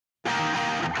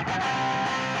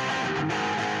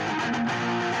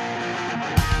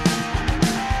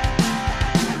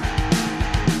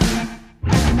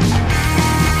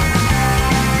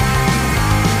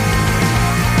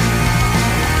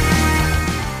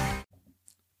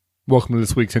Welcome to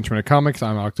this week's Henchman of Comics.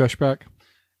 I'm Alex Eschbach.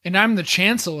 And I'm the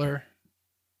Chancellor.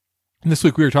 And this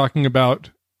week we are talking about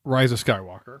Rise of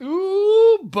Skywalker.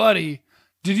 Ooh, buddy.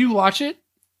 Did you watch it?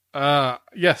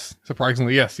 Yes.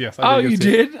 Surprisingly, yes. I did you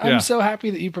did? Yeah. I'm so happy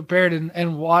that you prepared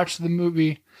and watched the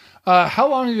movie. How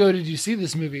long ago did you see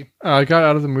this movie? I got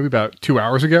out of the movie about 2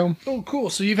 hours ago. Oh, cool.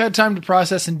 So you've had time to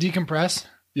process and decompress?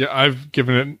 Yeah, I've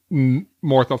given it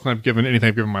more thought than I've given anything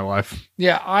I've given in my life.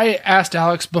 Yeah, I asked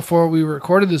Alex before we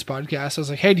recorded this podcast. I was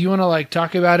like, hey, do you want to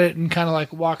talk about it and kind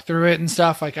of walk through it and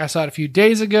stuff? I saw it a few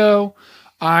days ago.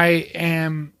 I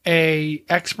am a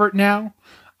expert now.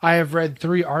 I have read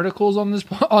 3 articles on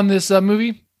this movie.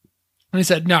 And he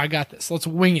said, no, I got this. Let's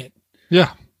wing it.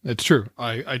 Yeah, it's true.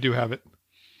 I do have it.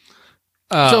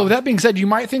 So that being said, you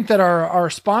might think that our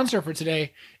sponsor for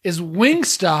today is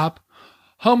Wingstop,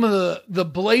 home of the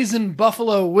blazing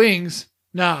buffalo wings.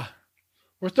 Nah,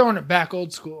 we're throwing it back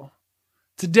old school.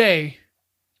 Today,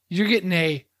 you're getting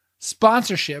a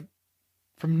sponsorship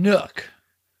from Nook.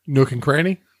 Nook and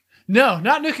Cranny? No,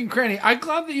 not Nook and Cranny. I'm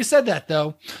glad that you said that,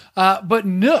 though. But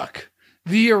Nook,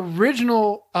 the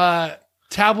original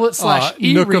tablet /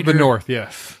 e-reader. Nook of the North,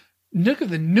 yes. Nook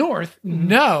of the North?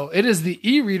 No, it is the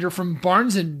e-reader from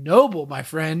Barnes & Noble, my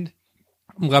friend.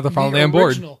 I'm glad they're finally on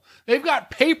board. They've got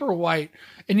Paperwhite,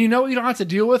 and you know what you don't have to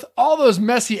deal with? All those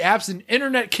messy apps and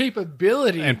internet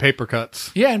capability. And paper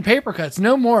cuts. Yeah, and paper cuts.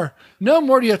 No more. No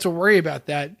more do you have to worry about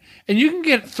that. And you can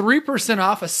get 3%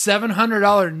 off a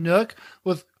 $700 Nook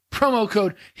with promo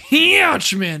code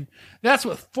HENCHMAN. That's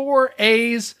with 4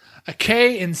 A's, a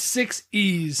K, and 6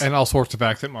 E's. And all sorts of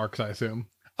accent marks, I assume.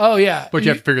 Oh, yeah. But you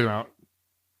have to figure them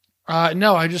out.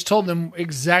 No, I just told them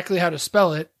exactly how to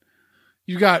spell it.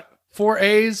 You got 4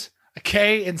 A's, a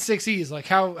K, and 6 E's.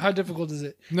 How difficult is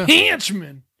it? No.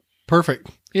 Henchman. Perfect.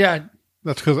 Yeah.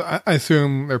 That's because I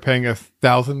assume they're paying us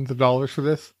thousands of dollars for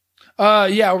this.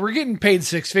 Yeah, we're getting paid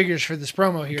 6 figures for this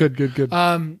promo here. Good.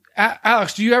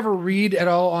 Alex, do you ever read at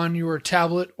all on your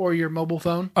tablet or your mobile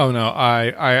phone? Oh, no.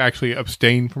 I actually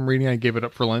abstained from reading. I gave it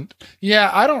up for Lent. Yeah,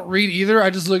 I don't read either. I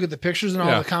just look at the pictures and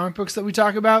all the comic books that we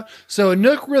talk about. So a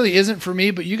Nook really isn't for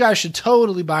me, but you guys should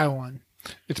totally buy one.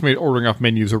 It's made ordering off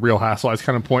menus a real hassle. I just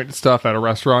kind of point to stuff at a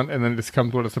restaurant, and then it just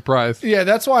comes with a surprise. Yeah,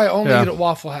 that's why I only eat at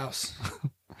Waffle House.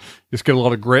 Just get a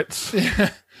lot of grits.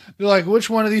 They're like, which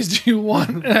one of these do you want?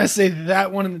 And I say,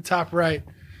 that one in the top right.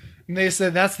 And they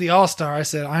said, that's the All-Star. I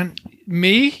said,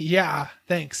 me? Yeah,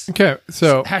 thanks. Okay,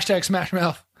 so... Hashtag Smash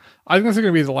Mouth. I think this is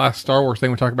going to be the last Star Wars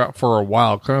thing we talk about for a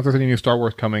while, because I don't know if there's any new Star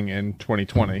Wars coming in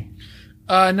 2020.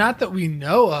 Not that we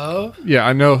know of. Yeah,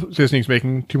 I know Disney's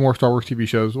making 2 more Star Wars TV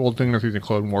shows. Well, they're using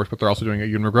Clone Wars, but they're also doing a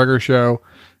Ewan McGregor show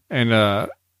and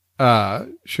a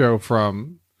show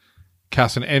from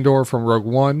Cassian Andor from Rogue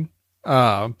One. But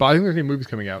I think there's any movies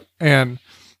coming out. And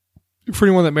for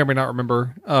anyone that may or may not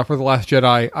remember, for The Last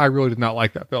Jedi, I really did not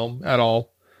like that film at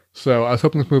all. So I was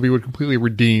hoping this movie would completely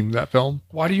redeem that film.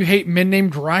 Why do you hate men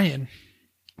named Ryan?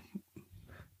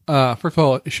 First of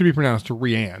all, it should be pronounced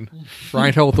Ryan.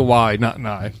 Ryan Hill with a Y, not an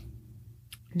I.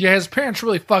 Yeah, his parents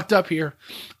really fucked up here.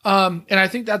 And I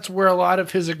think that's where a lot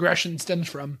of his aggression stems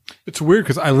from. It's weird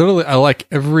because I like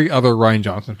every other Rian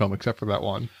Johnson film except for that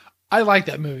one. I like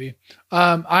that movie.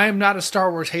 I am not a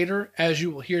Star Wars hater, as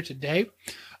you will hear today.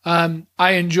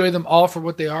 I enjoy them all for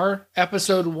what they are.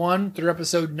 Episode 1 through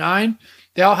episode 9,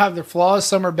 they all have their flaws.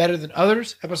 Some are better than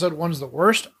others. Episode 1 is the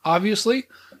worst, obviously.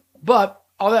 But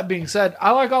all that being said,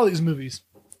 I like all these movies.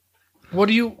 What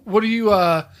do you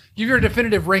give your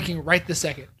definitive ranking right this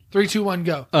second? 3, 2, 1,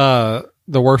 go.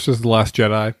 The worst is The Last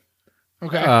Jedi.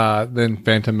 Okay. Then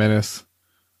Phantom Menace.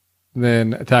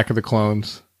 Then Attack of the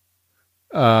Clones.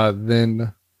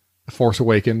 Then The Force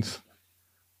Awakens.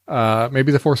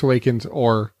 Maybe The Force Awakens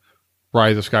or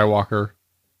Rise of Skywalker.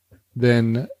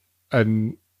 Then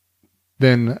Revenge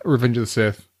of the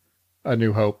Sith. A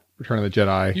New Hope. Return of the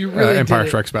Jedi. You really Empire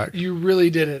Strikes Back. You really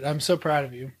did it. I'm so proud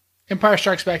of you. Empire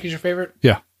Strikes Back is your favorite?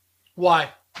 Yeah. Why?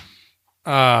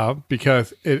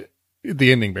 Because the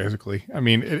ending, basically. I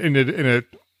mean, it ended in an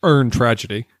earned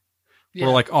tragedy.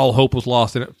 Yeah. Where all hope was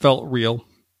lost and it felt real.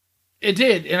 It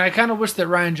did. And I kind of wish that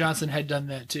Rian Johnson had done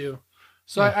that too.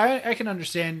 So I can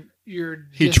understand your...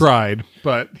 He tried,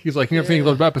 but he's like, you think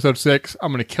about episode 6?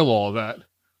 I'm going to kill all of that.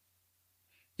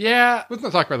 Yeah. Let's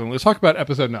not talk about them. Let's talk about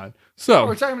episode 9. So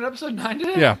we're talking about episode 9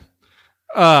 today?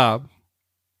 Yeah.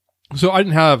 So I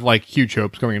didn't have huge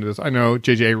hopes going into this. I know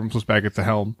J.J. Abrams was back at the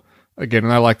helm again,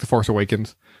 and I like The Force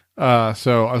Awakens.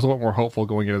 So I was a little more hopeful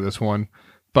going into this one,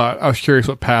 but I was curious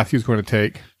what path he was going to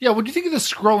take. Yeah, what do you think of the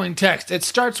scrolling text? It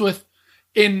starts with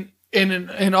in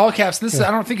all caps. This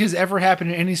I don't think has ever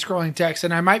happened in any scrolling text,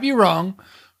 and I might be wrong,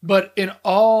 but in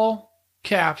all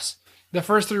caps, the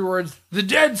first 3 words, "The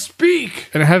dead speak."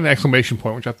 And it had an exclamation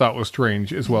point, which I thought was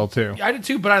strange as well, too. I did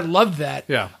too, but I loved that.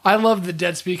 Yeah. I loved the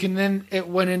dead speak, and then it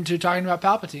went into talking about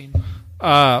Palpatine.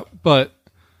 But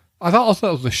I thought also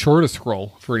that was the shortest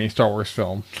scroll for any Star Wars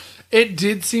film. It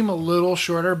did seem a little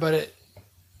shorter, but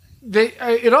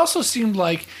it also seemed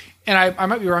like, and I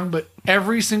might be wrong, but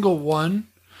every single one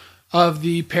of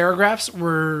the paragraphs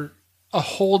were a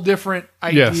whole different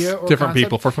idea. Yes, or different concept.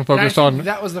 people. First one And I focused think on...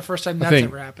 that was the first time I that's think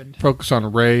ever happened. Focused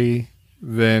on Rey,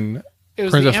 then It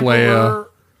was Princess the Leia.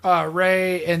 Emperor,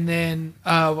 Rey, and then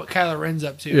what Kylo Ren's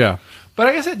up to. Yeah. But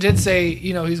I guess it did say,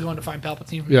 he's going to find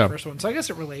Palpatine from Yeah. the first one. So I guess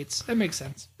it relates. It makes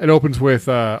sense. It opens with,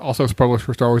 also spoilers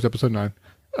for Star Wars Episode 9.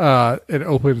 It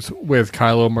opens with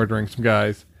Kylo murdering some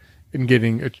guys and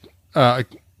getting a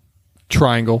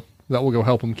triangle that will go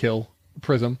help him kill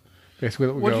Prism. Basically,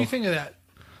 that will What go. do you think of that?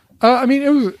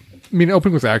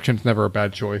 Opening with action is never a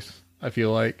bad choice. I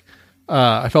feel like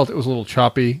I felt it was a little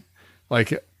choppy,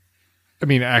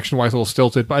 action wise a little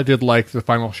stilted, but I did like the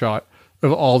final shot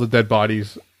of all the dead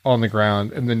bodies on the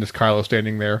ground, and then just Kylo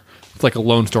standing there. It's like a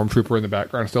lone stormtrooper in the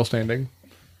background, still standing,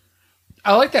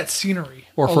 I like that scenery.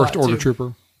 or a first lot, order too.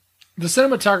 trooper. The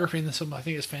cinematography in this film, I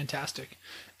think, is fantastic.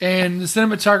 And the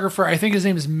cinematographer, I think his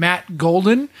name is Matt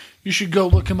Golden. You should go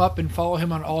look him up and follow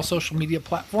him on all social media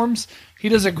platforms. He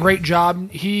does a great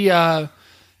job. He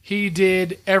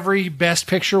did every Best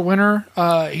Picture winner.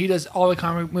 He does all the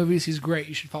comic movies. He's great.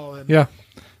 You should follow him. Yeah,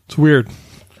 it's weird.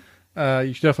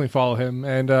 You should definitely follow him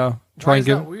and Why try is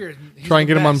and that get weird? He's try and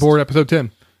the get him on best. board episode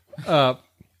 10. I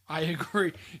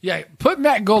agree. Yeah, put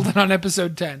Matt Golden on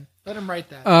episode 10. Let him write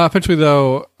that. Eventually,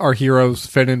 though, our heroes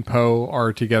Finn and Poe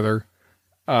are together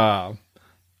on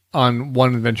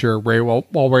one adventure.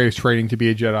 While Rey is training to be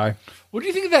a Jedi. What do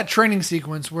you think of that training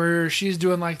sequence where she's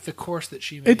doing like the course that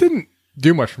she made? It didn't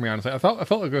do much for me, honestly. I felt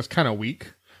like it was kind of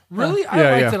weak. Really? I yeah,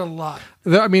 liked yeah. it a lot.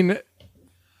 I mean,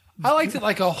 I liked it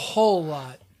like a whole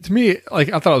lot. to me, I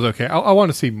thought it was okay. I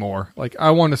want to see more.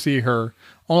 I want to see her.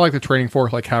 I want the training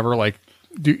force, have her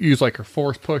use her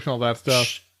force push and all that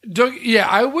stuff.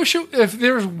 I wish if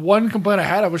there was one complaint I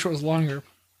had, I wish it was longer.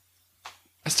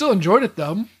 I still enjoyed it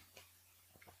though.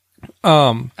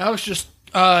 Alex just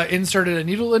inserted a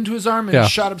needle into his arm and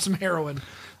shot up some heroin.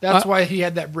 That's why he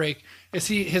had that break.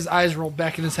 His eyes rolled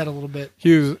back in his head a little bit.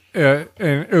 He was, and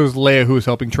it was Leia who was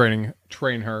helping train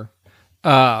her.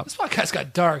 This podcast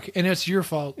got dark, and it's your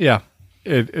fault. Yeah,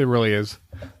 it really is.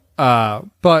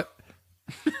 But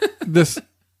this,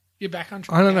 You back on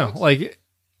track? I don't know. Alex?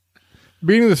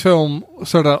 Beginning of this film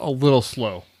started out a little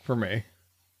slow for me.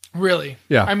 Really?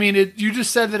 Yeah. I mean, you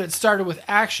just said that it started with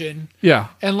action Yeah,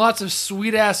 and lots of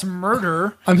sweet ass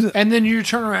murder, I'm- and then you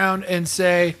turn around and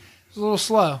say it's a little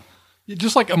slow,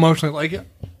 just emotionally,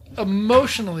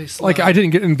 emotionally slow. I didn't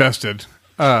get invested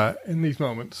in these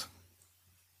moments.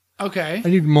 Okay, I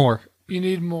need more. you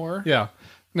need more. Yeah.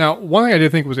 Now, one thing I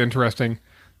did think was interesting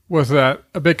was that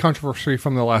a big controversy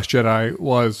from The Last Jedi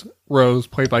was Rose,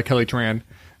 played by Kelly Tran,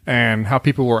 and how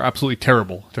people were absolutely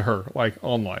terrible to her,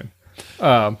 online.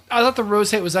 I thought the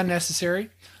Rose hate was unnecessary.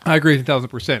 I agree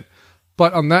 1,000%.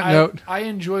 But on that note, I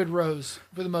enjoyed Rose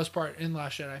for the most part in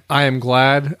Last Jedi. I am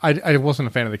glad. I wasn't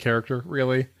a fan of the character,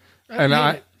 really. And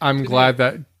I'm glad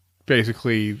that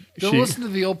basically Don't listen to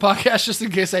the old podcast just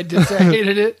in case I did say I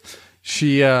hated it.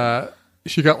 she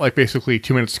got basically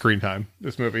 2 minutes screen time,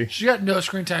 this movie. She got no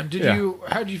screen time.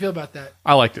 How did you feel about that?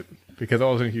 I liked it because I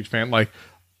wasn't a huge fan.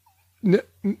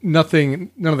 Nothing,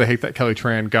 none of the hate that Kelly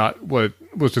Tran got was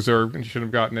deserved, and she shouldn't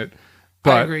have gotten it.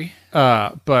 But, I agree.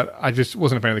 But I just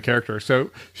wasn't a fan of the character.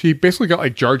 So she basically got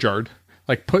Jar Jar'd,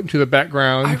 put into the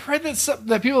background. I've read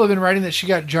that people have been writing that she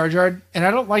got Jar Jar'd, and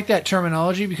I don't like that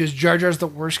terminology because Jar Jar's the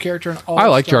worst character in all. I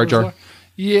like Star Jar Wars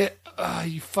Jar. Yeah,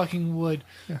 you fucking would.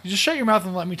 You just shut your mouth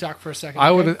and let me talk for a second. I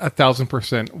okay? would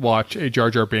 1,000% watch a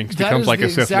Jar Jar Binks That becomes is like the a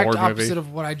Sith exact Lord opposite movie.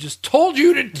 of what I just told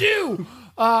you to do.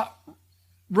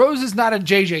 Rose is not a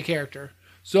JJ character,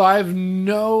 so I have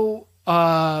no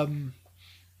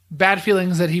bad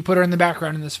feelings that he put her in the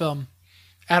background in this film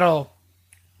at all.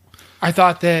 I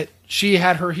thought that she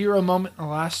had her hero moment in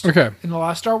the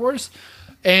last Star Wars,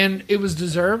 and it was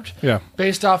deserved. Yeah.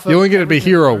 Based off of You only get to be a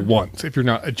everything hero learned. once if you're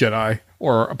not a Jedi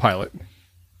or a pilot.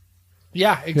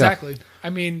 Yeah, exactly. I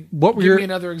mean, What were give your- me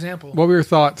another example. What were your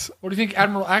thoughts? What do you think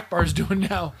Admiral Akbar is doing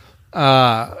now?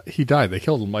 He died. They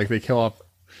killed him. They kill off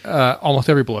almost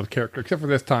every beloved character except for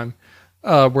this time,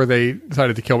 where they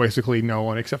decided to kill basically no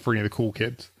one except for any of the cool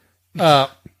kids.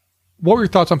 What were your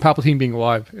thoughts on Palpatine being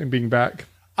alive and being back?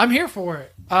 I'm here for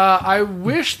it. I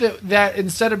wish that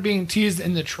instead of being teased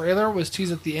in the trailer was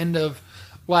teased at the end of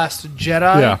Last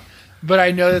Jedi. Yeah. But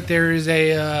I know that there is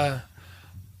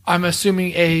I'm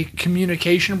assuming a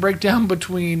communication breakdown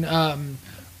between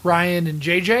Ryan and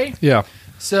JJ. Yeah.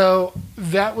 So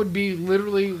that would be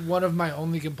literally one of my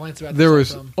only complaints about this There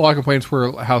was film. a lot of complaints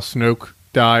where how Snoke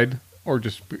died, or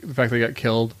just the fact that he got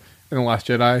killed in The Last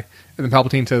Jedi. And then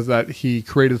Palpatine says that he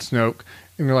created Snoke,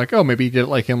 and they're like, oh, maybe he did it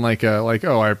like in I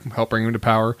helped bring him to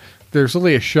power. There's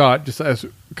literally a shot just as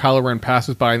Kylo Ren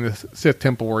passes by in this Sith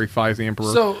temple where he fights the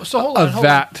Emperor. So hold on. Hold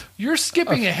that. on. You're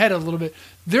skipping ahead a little bit.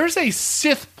 There's a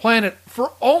Sith planet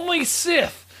for only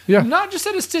Sith. Yeah. Not just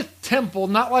at a Sith temple.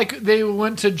 Not like they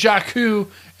went to Jakku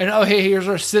and, oh, hey, here's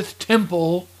our Sith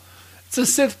temple. It's a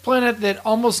Sith planet that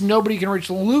almost nobody can reach.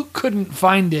 Luke couldn't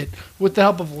find it with the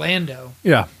help of Lando.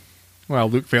 Yeah. Well,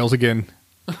 Luke fails again.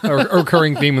 A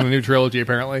recurring theme in the new trilogy,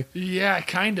 apparently. Yeah,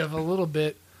 kind of, a little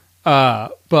bit.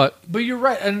 But you're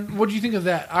right. And what do you think of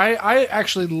that? I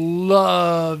actually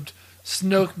loved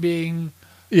Snoke being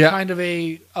kind of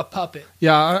a puppet.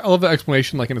 Yeah, I love the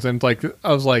explanation, like in a sense. Like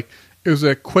I was like, it was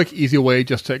a quick, easy way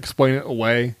just to explain it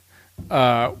away,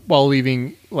 while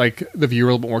leaving like the viewer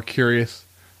a little bit more curious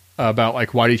about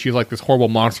like why did she like this horrible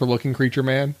monster looking creature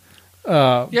man.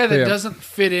 Doesn't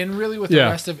fit in really with the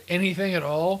rest of anything at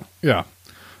all. Yeah.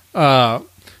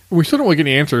 We still don't really get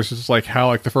any answers. It's like how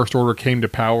like the First Order came to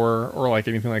power or like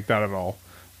anything like that at all.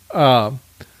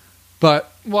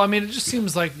 But well, I mean, it just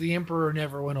seems like the Emperor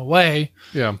never went away.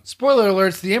 Yeah. Spoiler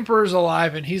alerts: the Emperor's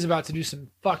alive and he's about to do some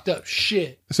fucked up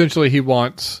shit. Essentially, he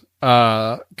wants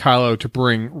Kylo to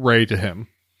bring Rey to him.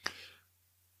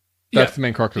 That's the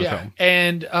main crux of the film.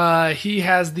 And he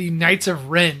has the Knights of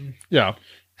Ren. Yeah.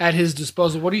 At his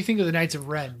disposal. What do you think of the Knights of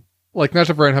Ren? Like Knights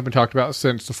of Ren have been talked about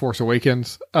since The Force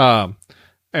Awakens, and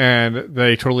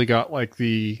they totally got like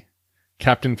the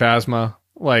Captain Phasma,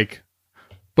 like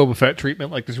Boba Fett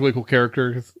treatment, like this really cool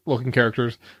looking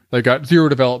characters. They got zero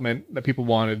development that people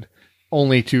wanted,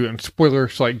 only to, and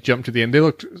spoilers, like jump to the end.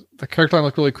 The character line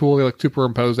looked really cool. They looked super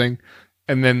imposing,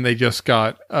 and then they just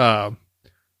got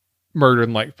murdered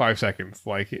in like 5 seconds,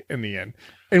 like in the end.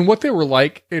 And what they were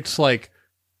like, it's like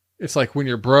when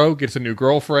your bro gets a new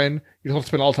girlfriend, you don't have to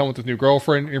spend all the time with this new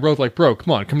girlfriend, and your bro's like, bro,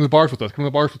 come on, come to the bars with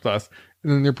us.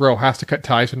 And then your bro has to cut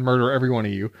ties and murder every one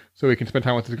of you so he can spend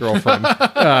time with his girlfriend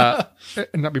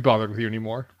and not be bothered with you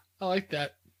anymore. I like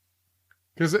that.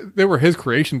 Because they were his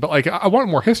creation, but like I wanted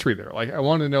more history there. Like I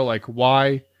wanted to know like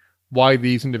why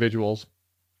these individuals,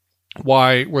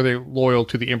 why were they loyal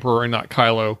to the Emperor and not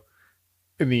Kylo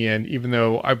in the end, even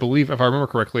though I believe, if I remember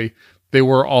correctly, they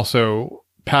were also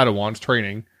Padawans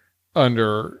training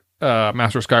under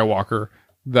Master Skywalker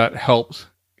that helped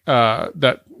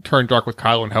that turned dark with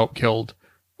Kylo and helped killed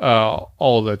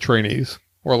all the trainees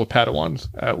or the Padawans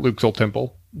at Luke's old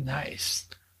temple. Nice.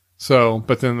 So,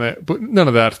 but none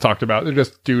of that's talked about. They're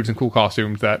just dudes in cool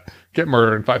costumes that get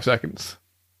murdered in 5 seconds.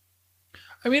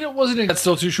 I mean, it wasn't. That's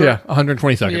still too short. Yeah,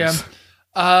 120 seconds.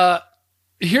 Yeah.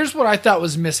 Here's what I thought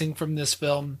was missing from this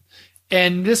film.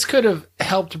 And this could have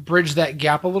helped bridge that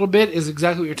gap a little bit, is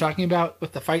exactly what you're talking about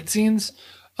with the fight scenes.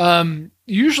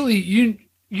 Usually,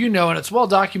 you know, and it's well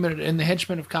documented in the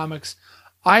Henchmen of Comics,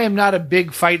 I am not a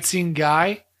big fight scene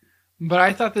guy, but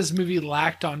I thought this movie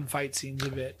lacked on fight scenes a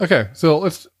bit. Okay, so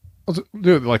let's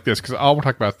do it like this, because I want to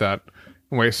talk about that.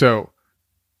 Wait, so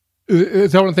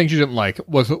is that one of the things you didn't like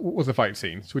was the fight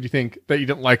scenes? Would you think that you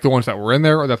didn't like the ones that were in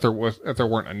there, or that there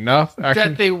weren't enough action?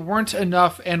 That they weren't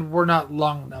enough and were not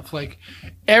long enough. Like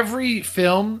every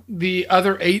film, the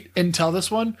other 8 until this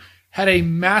one had a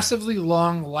massively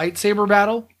long lightsaber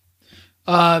battle,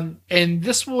 and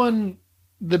this one,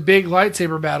 the big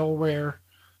lightsaber battle where,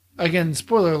 again,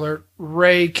 spoiler alert,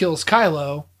 Rey kills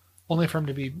Kylo, only for him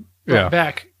to be brought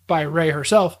back by Rey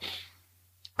herself.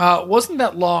 Wasn't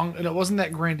that long, and it wasn't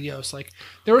that grandiose. Like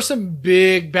there were some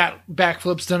big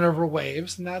backflips done over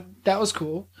waves, and that was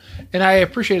cool, and I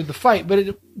appreciated the fight, but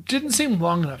it didn't seem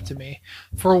long enough to me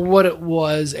for what it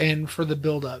was and for the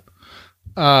build up.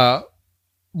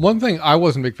 One thing I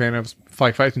wasn't a big fan of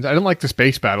fight scenes. I didn't like the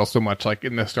space battle so much, like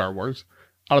in the Star Wars.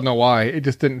 I don't know why. It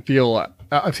just didn't feel.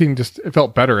 It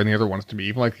felt better in the other ones to me,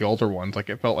 even like the older ones. Like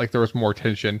it felt like there was more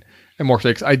tension and more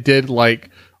stakes. I did like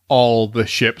all the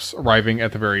ships arriving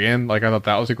at the very end. Like I thought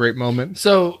that was a great moment.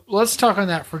 So let's talk on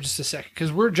that for just a second,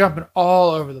 because we're jumping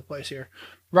all over the place here.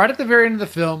 Right at the very end of the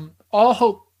film, all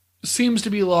hope seems to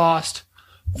be lost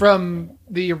from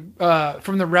the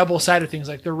rebel side of things.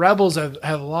 Like the rebels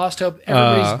have lost hope.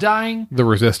 Everybody's dying. The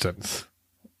Resistance.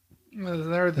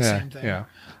 They're the same thing. Yeah.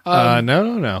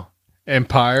 No.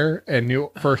 Empire and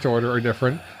New First Order are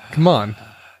different. Come on.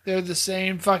 They're the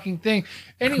same fucking thing.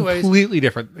 Anyways. Completely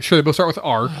different. Sure, they both start with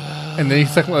R, and then the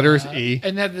second letter is E.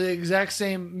 And they have the exact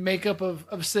same makeup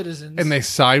of citizens. And they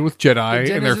side with Jedi,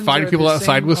 and they're fighting people that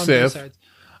side with Sith.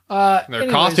 And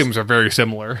their costumes are very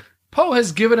similar. Poe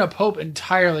has given up hope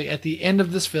entirely at the end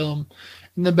of this film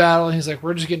in the battle. And he's like,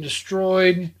 we're just getting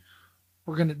destroyed.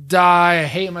 We're going to die. I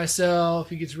hate myself.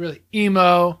 He gets really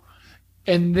emo.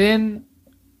 And then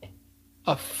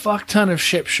a fuck ton of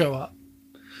ships show up,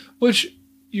 which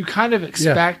you kind of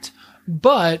expect,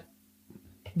 but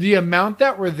the amount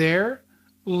that were there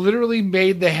literally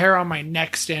made the hair on my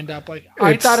neck stand up. Like,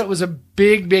 I thought it was a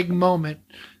big, big moment.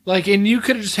 Like, and you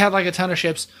could have just had like a ton of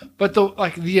ships, but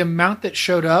the amount that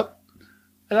showed up,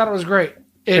 I thought it was great.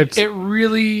 It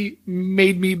really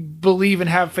made me believe and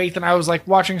have faith, and I was like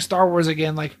watching Star Wars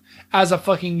again, like as a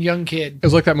fucking young kid. It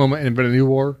was like that moment in Infinity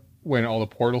War when all the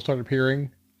portals started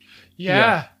appearing.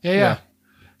 Yeah.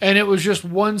 And it was just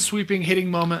one sweeping hitting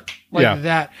moment like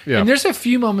that. Yeah. And there's a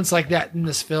few moments like that in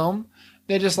this film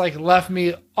that just like left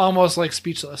me almost like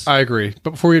speechless. I agree.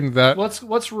 But before we get into that,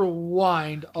 let's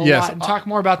rewind a lot and talk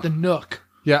more about the Nook.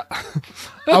 Yeah.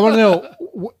 I want to know,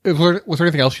 was there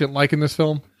anything else you didn't like in this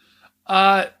film?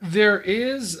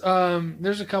 There's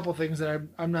a couple things that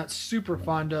I'm not super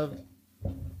fond of.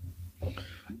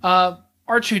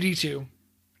 R2-D2.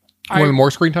 Want more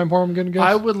screen time for him again,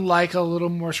 guys? I would like a little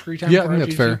more screen time. Yeah, for I think R2-D2.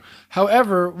 that's fair.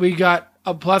 However, we got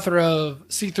a plethora of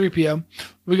C-3PO.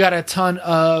 We got a ton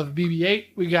of BB-8.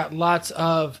 We got lots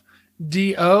of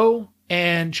D-O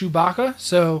and Chewbacca.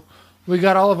 So we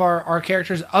got all of our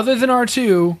characters other than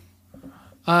R2.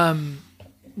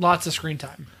 Lots of screen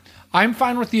time. I'm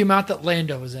fine with the amount that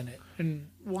Lando is in it, and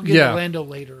we'll get to Lando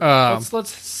later. Let's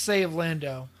save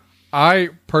Lando. I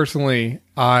personally,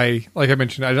 like I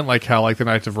mentioned, I didn't like how like the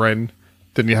Knights of Ren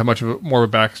didn't have much of more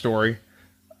of a backstory.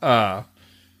 I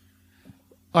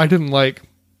didn't like.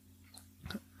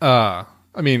 I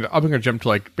mean, I'm gonna jump to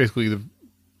like basically the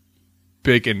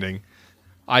big ending.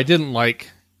 I didn't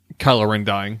like Kylo Ren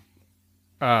dying.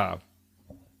 I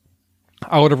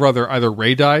would have rather either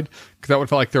Rey died, because that would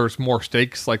feel like there was more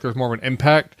stakes, like there was more of an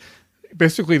impact.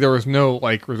 Basically, there was no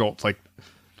like results. Like,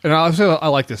 and I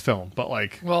like this film, but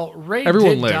like, well, Rey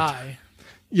everyone did lived. Die.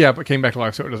 Yeah, but came back to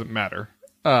life, so it doesn't matter.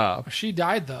 She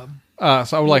died though.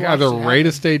 So I would like either Rey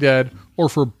to stay dead or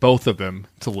for both of them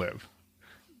to live.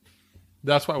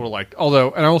 That's what I would have liked.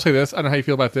 Although, and I will say this, I don't know how you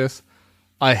feel about this.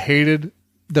 I hated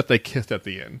that they kissed at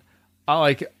the end.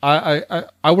 I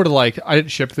would have liked. I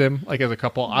didn't ship them like as a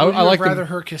couple. I like rather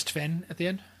her kissed Finn at the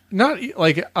end. Not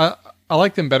like I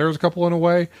like them better as a couple in a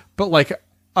way, but like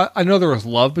I know there was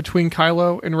love between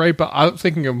Kylo and Rey, but I was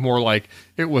thinking of more like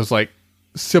it was like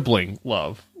sibling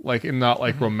love, like and not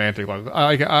like romantic love.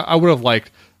 I would have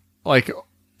liked like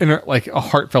a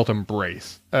heartfelt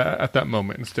embrace at that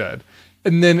moment instead,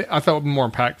 and then I thought it would be more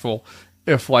impactful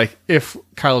if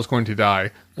Kylo's going to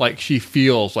die, like she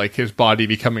feels like his body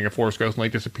becoming a Force ghost and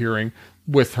like disappearing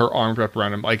with her arms wrapped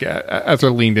around him, like as they're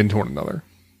leaned into one another.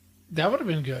 That would have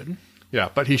been good. Yeah,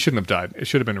 but he shouldn't have died. It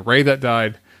should have been Rey that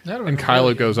died, and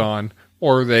Kylo goes on,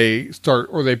 or they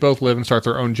both live and start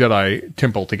their own Jedi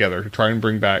temple together to try and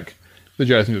bring back the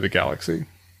Jedi into the galaxy.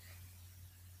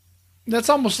 That's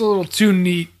almost a little too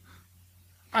neat.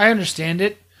 I understand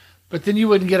it, but then you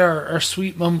wouldn't get our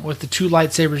sweet moment with the two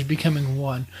lightsabers becoming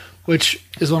one, which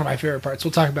is one of my favorite parts.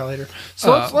 We'll talk about later.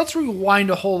 So let's rewind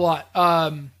a whole lot.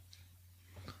 I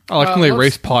like when they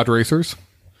race pod racers.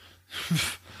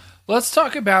 Let's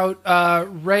talk about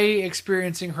Rey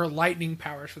experiencing her lightning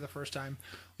powers for the first time.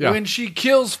 Yeah. When she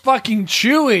kills fucking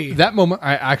Chewie. That moment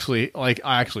I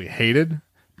actually hated,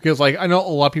 because like I know a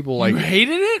lot of people like. You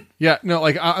hated it? Yeah, no,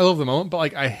 like I love the moment, but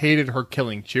like I hated her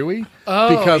killing Chewie. Oh,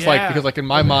 because in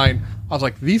my mind I was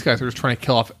like, these guys are just trying to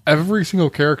kill off every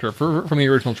single character from the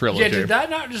original trilogy. Yeah, did that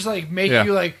not just like make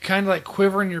you like kind of like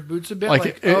quiver in your boots a bit?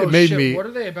 Like it made me. What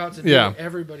are they about to do to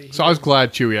everybody here? So I was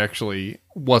glad Chewie actually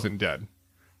wasn't dead.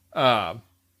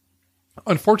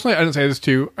 Unfortunately, I didn't say this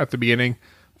too at the beginning,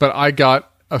 but I got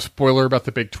a spoiler about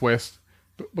the big twist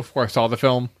before I saw the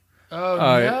film. Oh,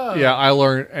 no. Yeah, I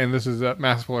learned, and this is a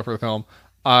massive spoiler for the film.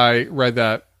 I read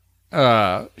that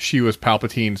she was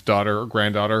Palpatine's daughter or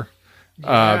granddaughter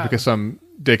because some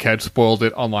dickhead spoiled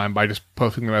it online by just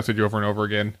posting the message over and over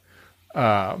again.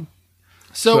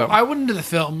 So I went into the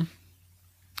film,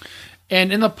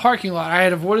 and in the parking lot, I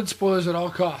had avoided spoilers at all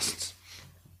costs.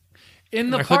 In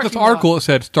the parking lot, this article, it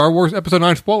said Star Wars Episode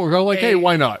 9 spoilers. I was like, hey,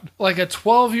 why not? Like a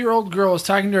 12-year-old girl was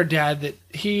talking to her dad that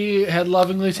he had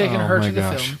lovingly taken her to the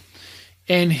film.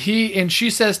 And she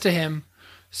says to him,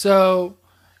 so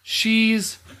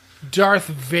she's Darth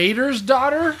Vader's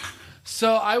daughter?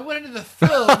 So I went into the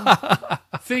film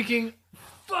thinking,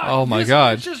 fuck, Oh my this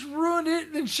God. bitch just ruined it,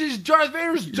 and she's Darth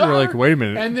Vader's You're daughter. like, wait a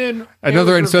minute. And then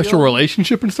Another it was ancestral revealed-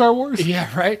 relationship in Star Wars? Yeah,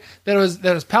 right. That was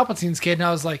Palpatine's kid, and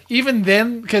I was like, even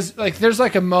then, because like there's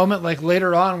like a moment like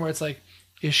later on where it's like,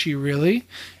 is she really?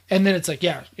 And then it's like,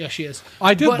 yeah, she is.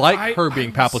 I did But like her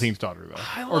being was- Palpatine's daughter,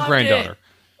 I though. Or loved granddaughter.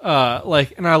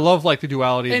 And I love, like, the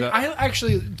duality. And that, I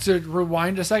actually, to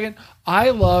rewind a second, I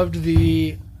loved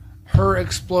her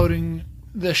exploding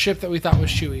the ship that we thought was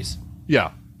Chewie's.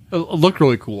 yeah. It looked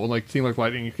really cool. Like, seemed like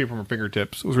lightning came from her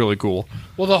fingertips. It was really cool.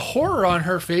 Well, the horror on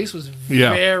her face was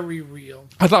Yeah. very real.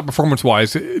 I thought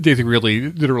performance-wise, Daisy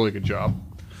Ridley did a really good job.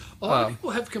 A lot of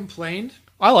people have complained,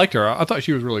 I liked her. I thought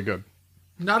she was really good.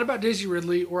 not about Daisy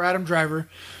Ridley or Adam Driver,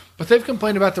 but they've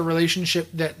complained about the relationship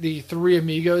that the three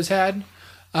amigos had.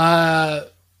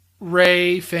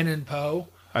 Ray, Finn, and Poe.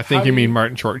 I think How you do mean you-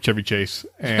 Martin Short, Chevy Chase,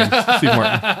 and Steve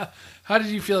Martin. How did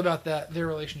you feel about their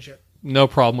relationship? No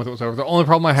problem with it whatsoever. The only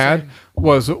problem I had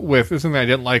was with this thing that I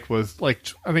didn't like was, like,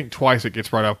 I think twice it gets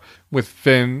brought up with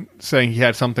Finn saying he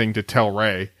had something to tell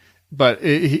Ray, but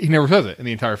he never says it in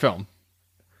the entire film.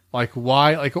 Like,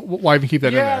 why? Like, why even keep that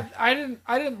in Yeah, there?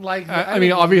 I didn't like that. I mean,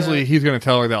 didn't love obviously that. he's going to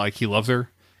tell her that, like, he loves her,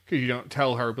 because you don't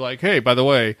tell her, be like, hey, by the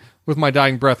way, with my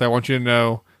dying breath, I want you to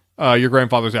know your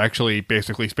grandfather's actually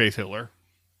basically Space Hitler.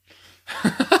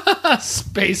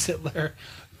 Space Hitler.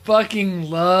 Fucking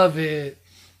love it.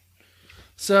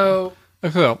 So,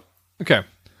 Okay.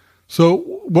 So,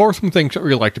 what were some things that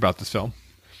you liked about this film?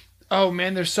 oh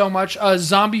man, there's so much.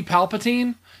 Zombie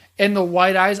Palpatine and the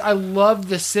white eyes. I love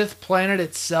the Sith planet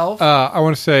itself. I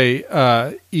want to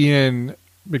say Ian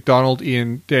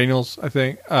Daniels, I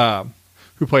think,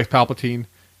 who plays Palpatine.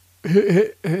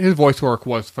 His voice work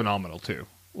was phenomenal too.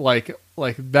 Like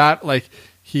that. Like,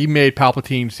 he made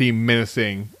Palpatine seem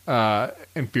menacing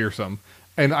and fearsome.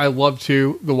 And I love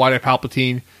too the white-eyed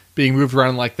Palpatine being moved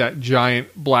around like that giant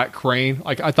black crane.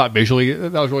 Like, I thought visually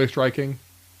that was really striking.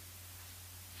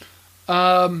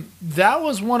 That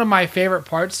was one of my favorite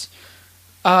parts.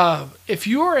 If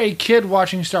you are a kid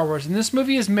watching Star Wars, and this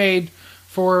movie is made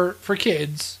for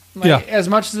kids, like, Yeah. as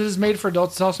much as it is made for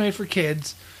adults, it's also made for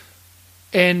kids.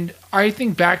 And I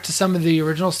think back to some of the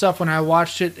original stuff when I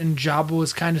watched it, and Jabba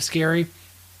was kind of scary.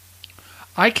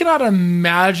 I cannot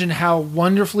imagine how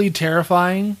wonderfully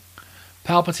terrifying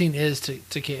Palpatine is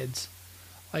to kids.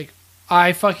 Like,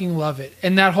 I fucking love it.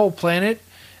 And that whole planet,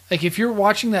 like, if you're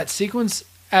watching that sequence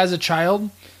as a child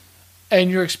and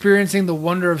you're experiencing the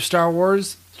wonder of Star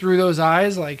Wars through those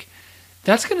eyes, like,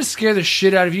 that's going to scare the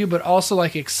shit out of you, but also,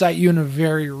 like, excite you in a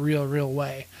very real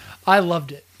way. I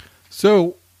loved it.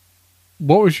 So,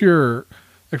 what was your?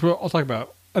 Like, I'll talk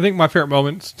about. I think my favorite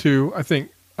moments too. I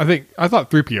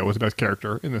thought 3PO was the best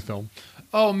character in this film.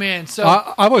 Oh, man. So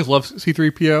I've always loved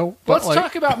C3PO. But let's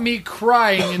talk about me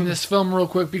crying in this film real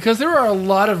quick, because there are a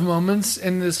lot of moments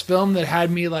in this film that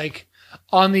had me, like,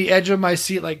 on the edge of my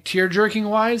seat, like, tear jerking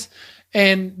wise.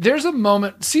 And there's a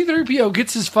moment, C3PO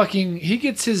gets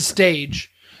his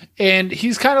stage, and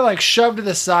he's kind of like shoved to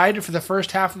the side for the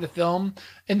first half of the film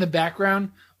in the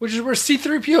background, which is where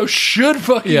C3PO should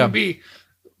fucking be.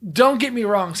 Don't get me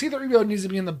wrong. C3PO needs to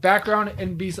be in the background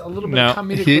and be a little bit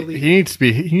comedic relief. he needs to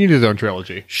be. He needs his own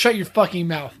trilogy. Shut your fucking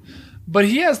mouth. But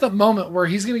he has the moment where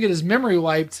he's going to get his memory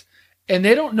wiped, and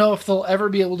they don't know if they'll ever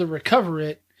be able to recover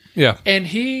it. Yeah. And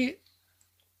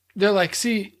they're like,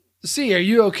 see, are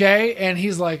you okay? And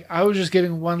he's like, I was just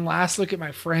getting one last look at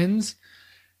my friends.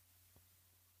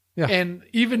 Yeah. And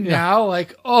even now,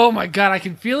 like, oh my God, I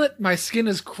can feel it. My skin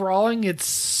is crawling. It's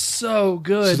so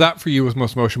good. So that for you was the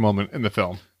most emotional moment in the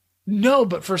film. No,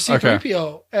 but for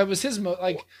C-3PO, it was his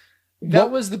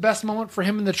that was the best moment for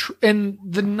him in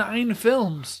the 9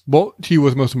 films. What to you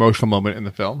was the most emotional moment in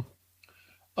the film?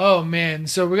 Oh man,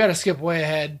 so we got to skip way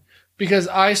ahead, because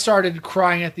I started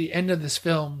crying at the end of this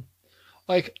film.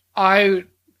 Like, I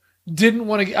didn't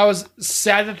want to. I was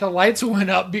sad that the lights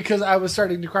went up, because I was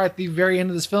starting to cry at the very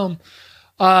end of this film,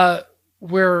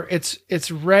 where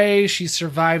it's Rey. She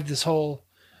survived this whole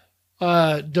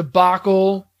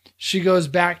debacle. She goes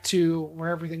back to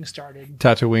where everything started.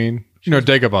 Tatooine.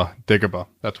 Dagobah. Dagobah.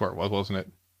 That's where it was, wasn't it?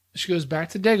 She goes back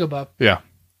to Dagobah. Yeah.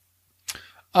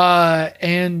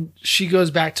 And she goes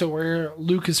back to where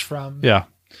Luke is from. Yeah.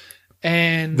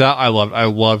 And that I loved. I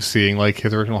love seeing, like,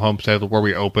 his original homestead where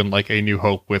we opened, like, A New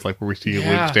Hope with, like, where we see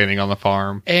Luke standing on the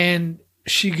farm. And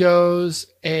she goes,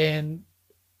 and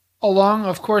along,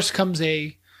 of course, comes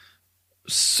a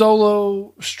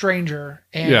solo stranger,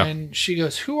 and she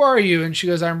goes, "Who are you?" And she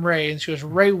goes, "I'm Rey." And she goes,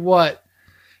 "Rey what?"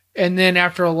 And then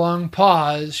after a long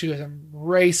pause, she goes, "I'm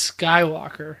Rey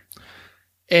Skywalker."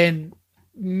 And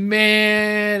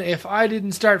Man, if I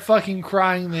didn't start fucking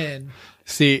crying then.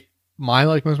 See, my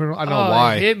like most memorable, I don't know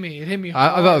why. It hit me I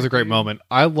hard, thought it was a great dude. moment.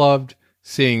 I loved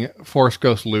seeing Force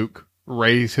Ghost Luke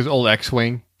raise his old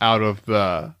X-wing out of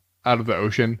the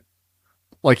ocean,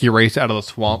 like he raced out of the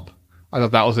swamp. I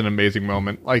thought that was an amazing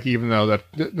moment. Like, even though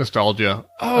that nostalgia.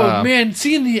 Oh man,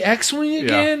 seeing the X-wing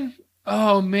again.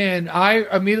 Oh man, I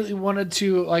immediately wanted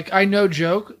to, like, I no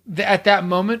joke, at that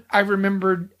moment I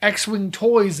remembered X-wing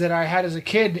toys that I had as a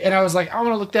kid, and I was like, I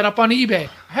want to look that up on eBay.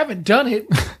 I haven't done it,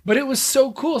 but it was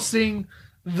so cool seeing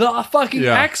the fucking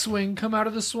X-wing come out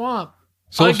of the swamp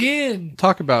again.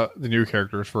 Talk about the new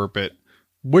characters for a bit.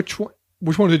 Which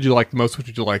one did you like the most? Which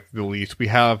did you like the least? We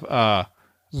have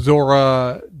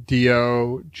Zora,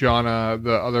 Dio, Jana,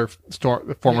 the other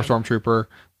the former stormtrooper,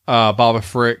 Baba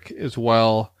Frick as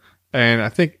well. And I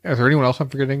think, is there anyone else I'm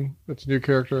forgetting that's a new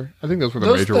character? I think those were the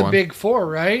major ones. Those are the big four,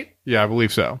 right? Yeah, I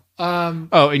believe so.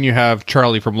 And you have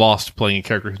Charlie from Lost playing a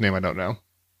character whose name I don't know.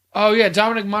 Oh yeah,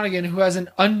 Dominic Monaghan, who has an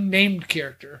unnamed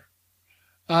character.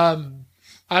 I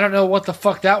don't know what the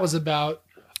fuck that was about.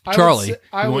 Charlie,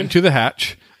 you went into the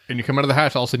hatch, and you come out of the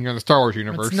hatch, all of a sudden you're in the Star Wars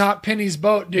universe. It's not Penny's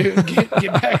boat, dude.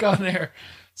 Get back on there.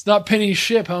 It's not Penny's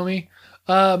ship, homie.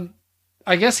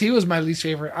 I guess he was my least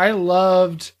favorite. I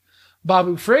loved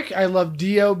Babu Frick. I loved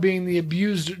Dio being the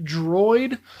abused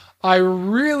droid. I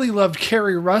really loved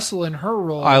Carrie Russell in her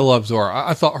role. I love Zora.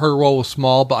 I thought her role was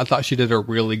small, but I thought she did a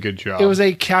really good job. It was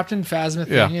a Captain Phasma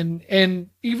thing, and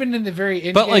even in the very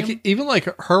end, even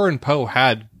her and Poe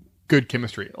had good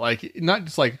chemistry. Like, not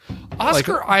just like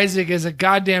Oscar Isaac is a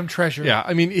goddamn treasure. Yeah,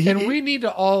 I mean, we need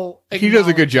to all. He does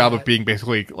a good job of being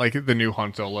basically like the new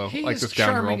Han Solo. He like is this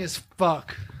charming as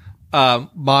fuck.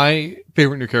 My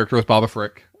favorite new character was Baba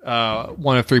Frick.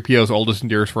 One of 3PO's oldest and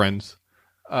dearest friends.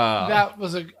 That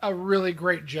was a really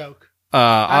great joke.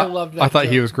 I loved that. I thought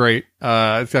joke. he was great.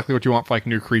 Exactly what you want for like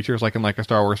new creatures, like in like a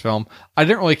Star Wars film. I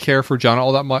didn't really care for Jana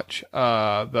all that much.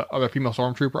 The other female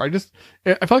stormtrooper.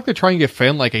 I feel like they're trying to give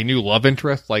Finn like a new love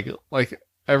interest, like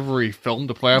every film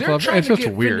to play off of. And it's just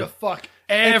weird. Fuck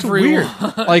everyone. It's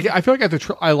weird. Like, I feel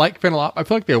like I like Finn a lot. I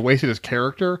feel like they wasted his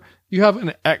character. You have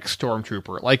an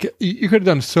ex-stormtrooper. Like, you could have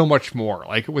done so much more,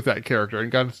 like, with that character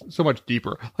and gone so much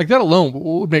deeper. Like, that alone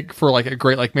would make for, like, a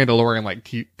great, like, Mandalorian, like,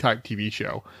 type TV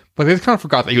show. But they just kind of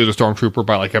forgot that he was a stormtrooper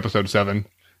by, like, episode 7.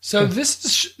 So this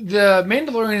is, the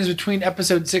Mandalorian is between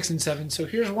episode 6 and 7. So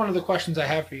here's one of the questions I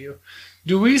have for you.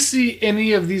 Do we see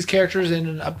any of these characters in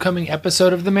an upcoming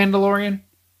episode of The Mandalorian?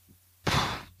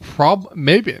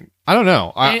 Maybe. I don't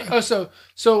know.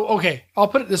 So okay, I'll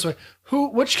put it this way.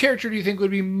 Which character do you think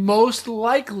would be most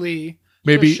likely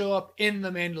to show up in The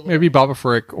Mandalorian? Maybe Baba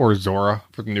Frick or Zora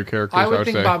for the new characters. I would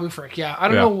think Babu Frick, yeah. I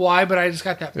don't know why, but I just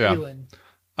got that feeling.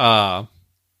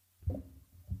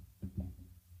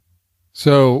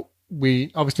 So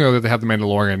we obviously know that they have The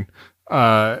Mandalorian,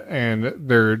 and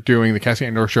they're doing the Cassian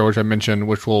Andor show, which I mentioned,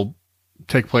 which will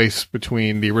take place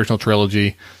between the original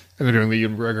trilogy, and they're doing the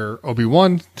Ewan McGregor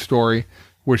Obi-Wan story,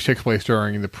 which takes place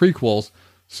during the prequels.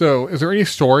 So is there any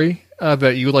story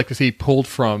that you would like to see pulled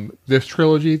from this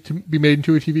trilogy to be made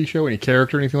into a TV show? Any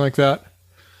character, anything like that?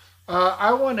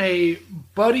 I want a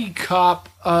buddy cop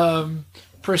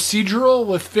procedural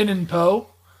with Finn and Poe.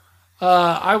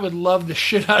 I would love the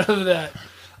shit out of that.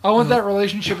 I want that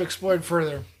relationship explored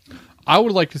further. I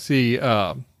would like to see...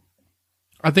 I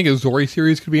think a Zori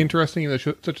series could be interesting. That's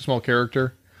such a small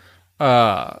character.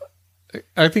 I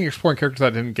think exploring characters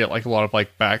that didn't get like a lot of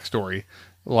like backstory,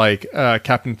 like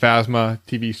Captain Phasma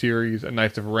TV series, a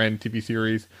Knights of Ren TV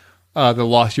series, the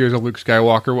Lost Years of Luke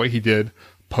Skywalker, what he did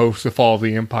post the fall of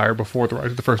the Empire before the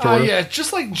rise of the First Order. Yeah,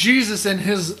 just like Jesus and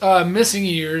his missing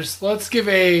years. Let's give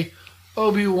a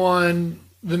Obi-Wan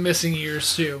the missing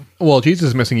years too. Well,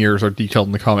 Jesus' missing years are detailed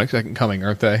in the comic Second Coming,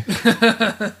 aren't they?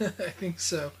 I think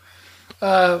so.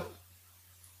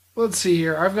 Let's see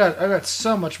here. I've got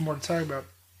so much more to talk about.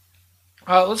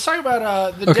 Let's talk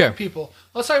about the dead people.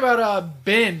 Let's talk about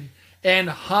Ben and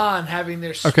Han having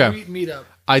their sweet meetup.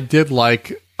 I did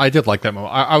like that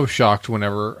moment. I was shocked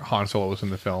whenever Han Solo was in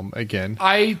the film again.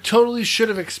 I totally should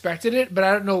have expected it, but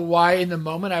I don't know why in the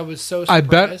moment I was so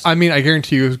surprised. I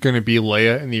guarantee you it was going to be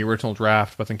Leia in the original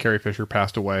draft, but then Carrie Fisher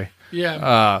passed away.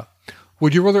 Yeah.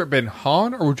 Would you rather have been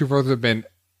Han, or would you rather have been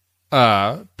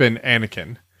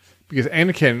Anakin? Because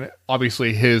Anakin,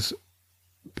 obviously, his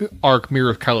arc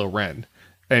mirrors Kylo Ren,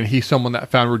 and he's someone that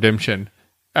found redemption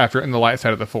after in the light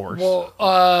side of the Force. Well,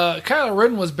 Kylo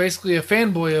Ren was basically a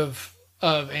fanboy of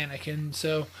Anakin,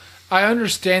 so I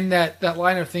understand that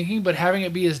line of thinking, but having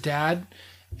it be his dad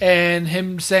and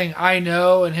him saying "I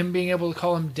know" and him being able to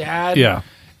call him dad,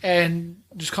 and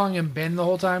just calling him Ben the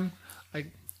whole time, like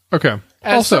Okay.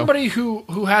 As Also, somebody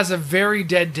who has a very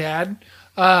dead dad,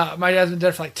 my dad's been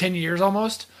dead for like 10 years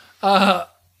almost.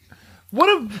 What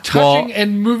a touching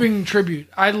and moving tribute.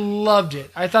 I loved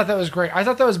it. I thought that was great. I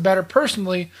thought that was better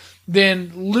personally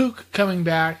than Luke coming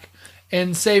back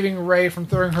and saving Rey from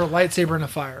throwing her lightsaber in the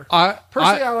fire. I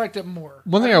liked it more.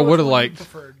 One thing I would have liked,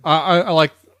 I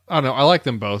like, I don't know, I like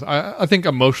them both. I think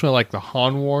emotionally I like the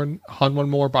Han one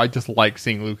more, but I just like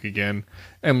seeing Luke again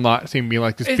and not seeing him being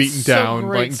like this beaten down,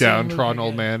 like downtrodden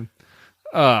old man.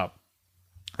 I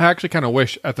actually kind of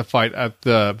wish at the fight at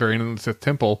the very end of the Sith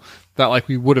Temple that like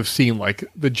we would have seen like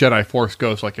the Jedi Force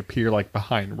Ghost like appear like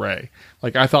behind Rey.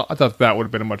 Like I thought that would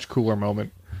have been a much cooler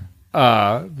moment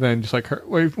than just like her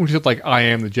when she said like I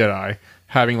am the Jedi,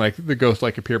 having like the ghost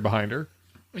like appear behind her.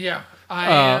 Yeah,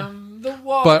 I am the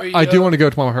Warrior. But I do want to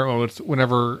go to one of her moments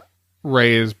whenever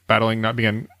Rey is battling not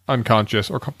being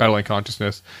unconscious or battling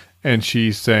consciousness, and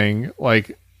she's saying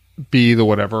like be the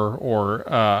whatever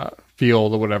or feel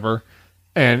the whatever.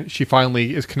 And she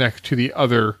finally is connected to the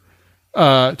other,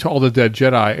 to all the dead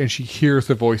Jedi, and she hears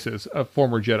the voices of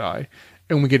former Jedi.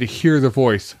 And we get to hear the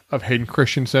voice of Hayden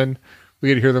Christensen. We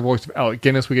get to hear the voice of Alec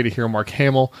Guinness. We get to hear Mark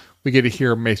Hamill. We get to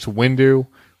hear Mace Windu.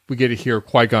 We get to hear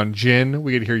Qui-Gon Jinn.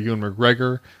 We get to hear Ewan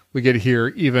McGregor. We get to hear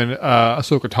even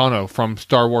Ahsoka Tano from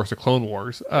Star Wars: The Clone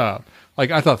Wars.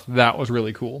 Like I thought that was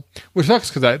really cool. Which sucks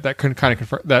because that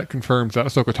confirms that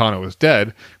Ahsoka Tano is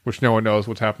dead, which no one knows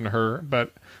what's happened to her,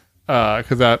 but.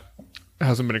 Because that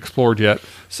hasn't been explored yet.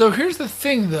 So here's the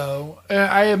thing, though.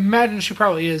 I imagine she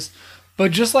probably is,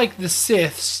 but just like the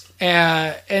Siths,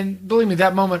 and believe me,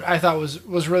 that moment I thought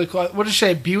was really cool. What did she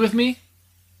say? Be with me.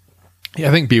 Yeah,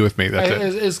 I think "be with me." That's it.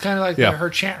 Is kind of like her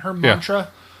chant, her mantra,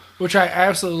 which I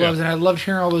absolutely loved, and I loved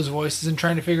hearing all those voices and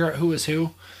trying to figure out who was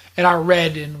who. And I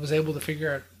read and was able to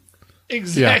figure out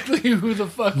exactly who the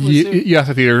fuck was who. You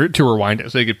have to rewind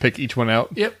it so you could pick each one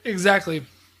out. Yep, exactly.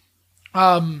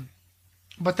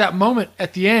 But that moment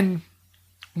at the end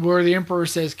where the Emperor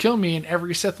says, kill me and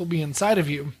every Sith will be inside of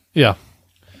you. Yeah.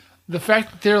 The fact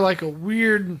that they're like a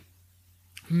weird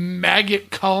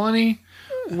maggot colony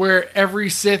where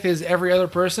every Sith is every other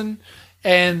person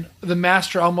and the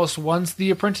Master almost wants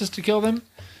the apprentice to kill them.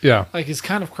 Yeah. Like it's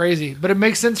kind of crazy, but it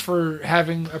makes sense for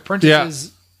having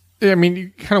apprentices. Yeah. I mean,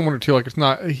 you kind of wonder too, like it's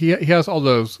not, he has all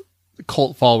those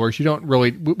cult followers. You don't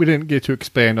really, we didn't get to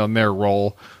expand on their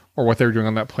role or what they were doing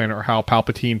on that planet, or how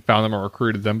Palpatine found them or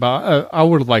recruited them. But I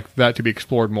would have liked that to be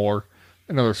explored more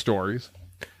in other stories.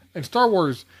 In Star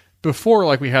Wars, before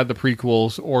like we had the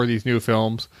prequels or these new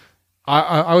films,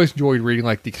 I always enjoyed reading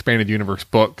like the expanded universe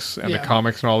books and the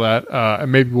comics and all that.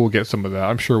 And maybe we'll get some of that.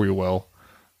 I'm sure we will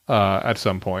at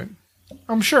some point.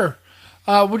 I'm sure.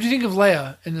 What do you think of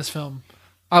Leia in this film?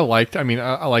 I like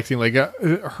seeing like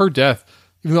her death,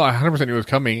 even though I 100% knew it was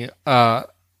coming.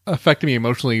 Affected me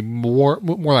emotionally more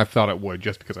than I thought it would,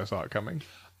 just because I saw it coming.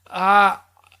 I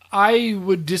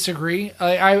would disagree.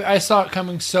 I saw it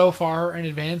coming so far in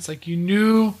advance. Like you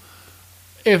knew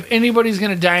if anybody's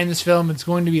going to die in this film, it's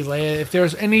going to be Leia. If there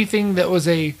was anything that was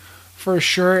a for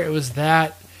sure, it was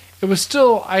that. It was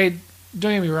still. Don't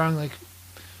get me wrong. Like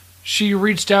she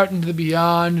reached out into the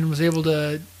beyond and was able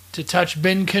to touch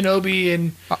Ben Kenobi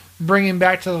and bring him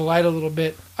back to the light a little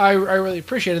bit. I really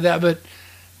appreciated that, but.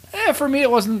 For me, it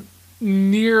wasn't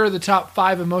near the top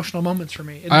 5 emotional moments for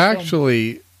me.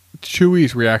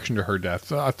 Chewie's reaction to her death,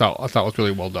 I thought was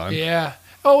really well done. Yeah.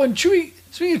 Oh, and Chewie.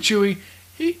 Speaking of Chewie,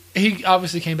 he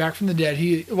obviously came back from the dead.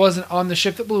 He wasn't on the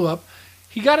ship that blew up.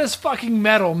 He got his fucking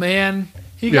medal, man.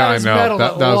 He got his medal.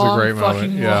 That was a great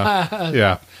moment.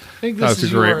 Yeah. I think this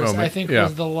is yours. Moment. I think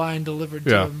was the line delivered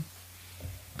to him.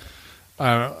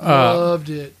 I don't know. Loved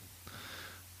it.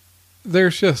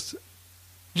 There's just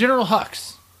General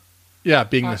Hux. Yeah,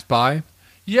 being the spy.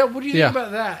 Yeah, what do you think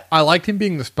about that? I liked him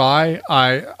being the spy.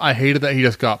 I hated that he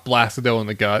just got blasted though in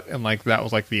the gut, and like that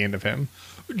was like the end of him.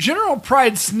 General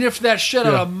Pride sniffed that shit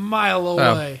out a mile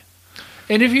away.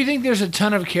 And if you think there's a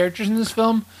ton of characters in this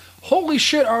film, holy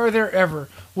shit, are there ever?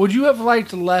 Would you have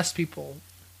liked less people?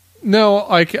 No,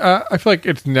 like I feel like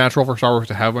it's natural for Star Wars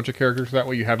to have a bunch of characters. That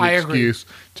way you have the excuse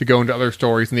to go into other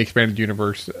stories in the expanded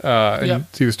universe and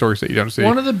see the stories that you don't see.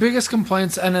 One of the biggest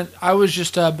complaints, and I was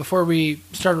just, before we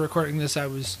started recording this, I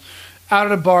was out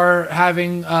at a bar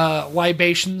having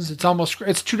libations.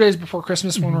 It's 2 days before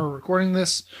Christmas when we're recording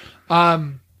this.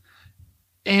 And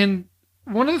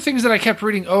one of the things that I kept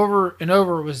reading over and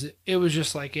over was it was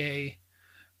just like a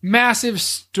massive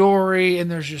story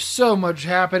and there's just so much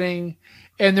happening.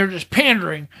 And they're just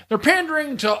pandering. They're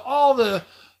pandering to all the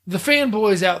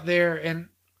fanboys out there. And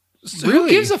who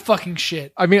gives a fucking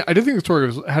shit? I mean, I did think the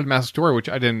story had a massive story, which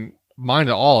I didn't mind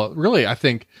at all. Really, I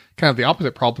think kind of the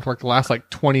opposite problem. Like the last like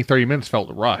 20, 30 minutes felt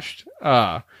rushed.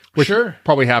 Which Sure.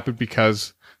 probably happened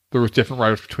because there was different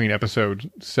writers between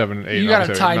episode 7 and 8 You and got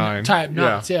to episode 9. tie up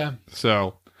knots, yeah.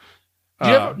 So,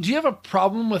 Do you have a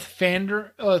problem with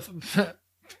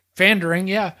pandering?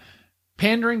 Yeah,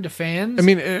 pandering to fans. I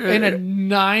mean, in a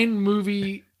 9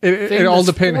 movie, it all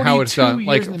that's depends how it's 42 done.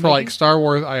 Like years in the for like making. Star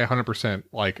Wars, I 100%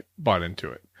 like bought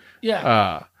into it.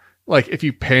 yeah, Like if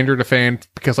you pander to fans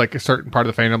because like a certain part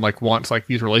of the fandom like wants like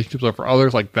these relationships over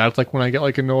others, like that's like when I get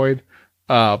like annoyed.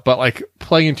 But like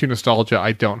playing into nostalgia,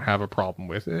 I don't have a problem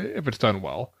with it if it's done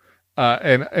well.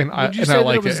 And I would you and say I that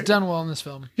like it was it. done well in this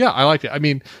film? Yeah, I liked it. I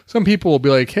mean, some people will be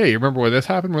like, "Hey, remember when this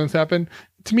happened? When this happened?"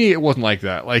 To me, it wasn't like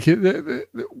that. Like they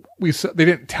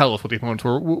didn't tell us what these moments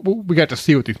were. We got to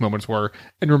see what these moments were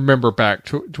and remember back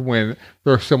to when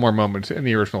there were similar moments in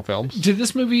the original films. Did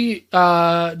this movie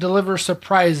deliver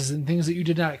surprises and things that you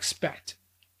did not expect?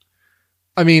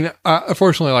 I mean,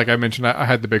 unfortunately, like I mentioned, I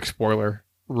had the big spoiler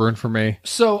ruined for me.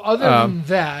 So, other than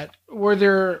that, were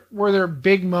there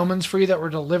big moments for you that were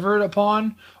delivered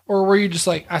upon, or were you just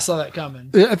like, I saw that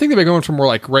coming? I think the big moments were more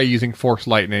like Rey using Force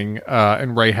lightning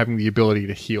and Rey having the ability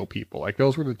to heal people. Like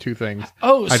those were the two things.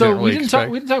 Oh, I so didn't really we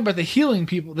expect. didn't talk about the healing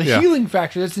people, the Yeah. healing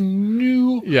factor. That's a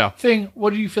new Yeah, thing.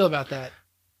 What do you feel about that?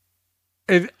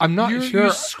 I'm not sure.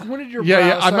 You squinted your Yeah, brow,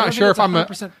 yeah, so I'm I not don't sure think if I'm a-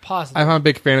 that's 100% positive. I'm a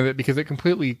big fan of it because it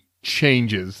completely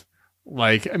changes.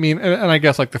 Like, I mean, and I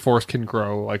guess like the Force can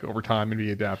grow like over time and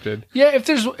be adapted. Yeah, if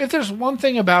there's one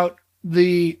thing about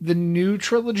the new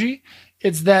trilogy,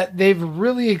 it's that they've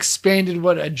really expanded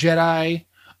what a Jedi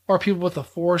or people with the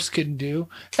Force can do.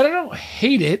 And I don't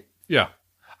hate it. Yeah,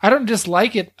 I don't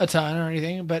dislike it a ton or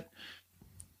anything, but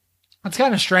it's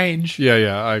kind of strange. yeah,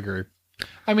 I agree.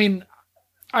 I mean,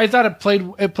 I thought it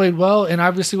played well, and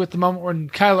obviously with the moment when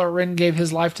Kylo Ren gave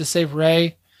his life to save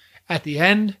Rey at the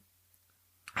end,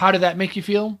 how did that make you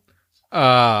feel?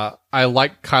 I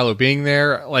like Kylo being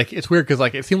there. Like, it's weird because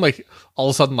like it seemed like all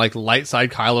of a sudden like light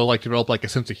side Kylo like developed like a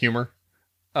sense of humor.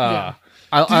 Yeah.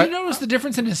 I, Did you notice the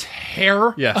difference in his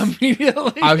hair? Yes.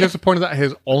 Immediately. I was disappointed that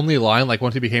his only line, like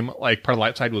once he became like part of the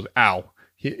light side, was "ow."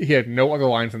 He had no other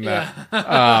lines than that.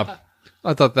 Yeah.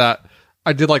 I thought that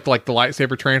I did like the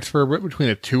lightsaber transfer between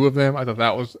the two of them. I thought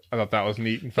that was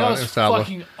neat and That fun and was established.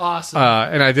 fucking awesome.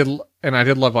 And I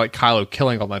did love like Kylo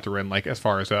killing on Ren, like as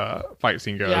far as fight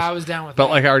scene goes. Yeah, I was down with But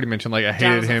that. like I already mentioned, like I That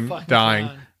hated was a him fucking dying.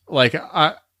 fun. Like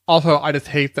I just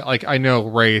hate that. Like I know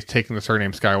Rey is taking the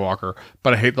surname Skywalker,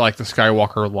 but I hate that, like the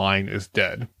Skywalker line is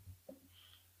dead.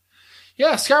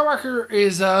 Yeah, Skywalker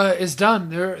is done.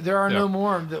 There are Yeah. no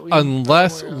more that we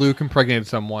Unless aware of. Luke impregnated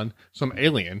some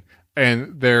alien,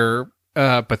 and they're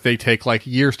but they take like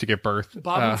years to give birth.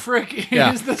 Boba Frick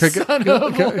yeah. is the son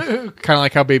of Luke. Kind of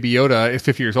like how Baby Yoda is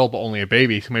 50 years old, but only a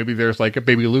baby. So maybe there's like a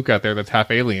baby Luke out there that's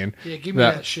half alien. Yeah, give me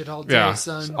that shit all day, Yeah,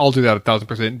 son. I'll do that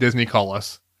 1,000%. Disney, call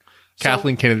us.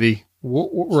 Kathleen Kennedy,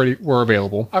 we're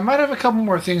available. I might have a couple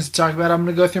more things to talk about. I'm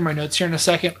going to go through my notes here in a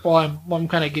second while I'm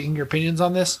kind of getting your opinions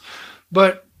on this.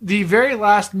 But the very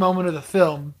last moment of the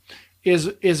film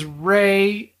is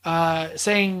Rey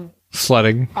saying,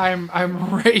 Sledding. I'm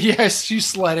Rey. Yes, she's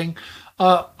sledding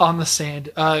on the sand.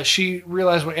 She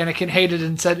realized what Anakin hated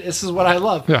and said, "This is what I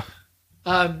love." Yeah.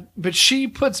 But she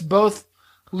puts both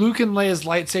Luke and Leia's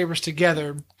lightsabers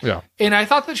together, Yeah. and I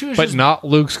thought that she was But just not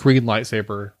Luke's green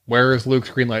lightsaber. Where is Luke's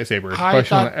green lightsaber? I Question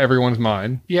thought- on everyone's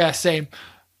mind. yeah, same.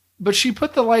 But she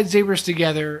put the lightsabers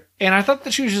together, and I thought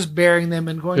that she was just burying them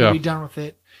and going Yeah. to be done with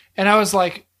it. And I was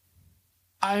like,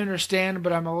 I understand,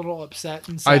 but I'm a little upset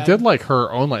and sad. I did like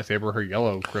her own lightsaber, her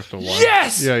yellow crystal one.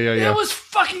 Yes. Yeah. It was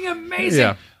fucking amazing.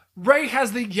 Yeah. Rey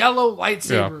has the yellow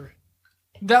lightsaber.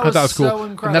 That was, That was cool. so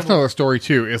incredible. And that's another story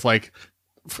too. Is like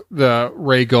the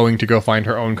Rey going to go find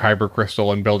her own kyber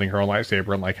crystal and building her own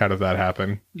lightsaber, and like how does that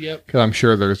happen? Yep. Because I'm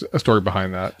sure there's a story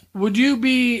behind that. Would you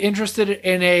be interested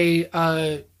in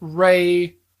a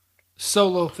Rey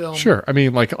solo film? Sure. I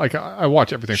mean, like I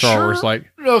watch everything Star Wars. Like,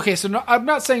 Okay, so no, I'm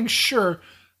not saying sure.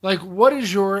 Like, what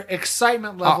is your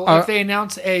excitement level if they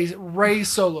announce a Rey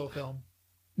solo film?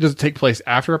 does it take place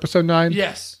after Episode 9?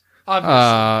 Yes, obviously,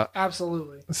 Uh,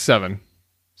 absolutely. 7.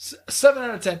 7 out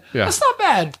of 10. Yeah. That's not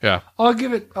bad. Yeah. I'll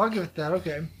give it that.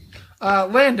 Okay.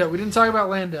 Lando. We didn't talk about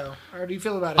Lando. How do you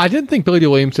feel about it? I didn't think Billy D.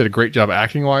 Williams did a great job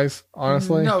acting wise.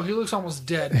 Honestly. No, he looks almost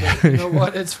dead. But you know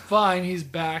what? It's fine. He's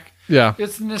back. Yeah.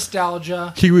 It's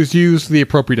nostalgia. He was used the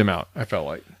appropriate amount. I felt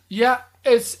like Yeah,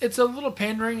 it's a little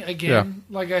pandering again.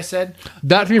 Like I said,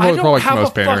 that to me I was don't probably like the have a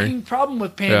most pandering. fucking problem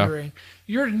with pandering.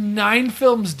 You're 9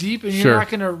 films deep and you're Sure. not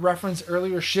going to reference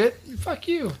earlier shit. Fuck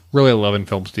you. Really 11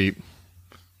 films deep.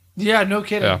 Yeah, no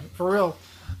kidding. Yeah. For real.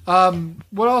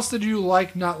 What else did you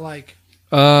like? Not like?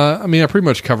 I mean, I pretty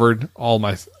much covered all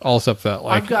stuff that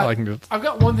like I've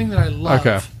got one thing that I love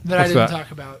that I didn't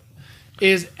talk about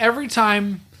is every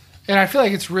time, and I feel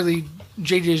like it's really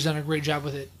JJ's done a great job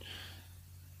with it.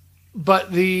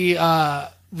 But the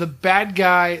bad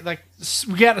guy, like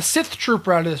we got a Sith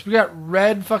trooper out of this. We got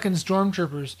red fucking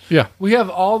stormtroopers. Yeah, we have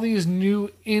all these new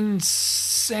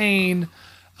insane,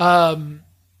 fucking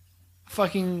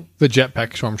the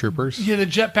jetpack stormtroopers. Yeah, the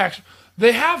jetpacks.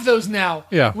 They have those now.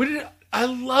 Yeah, I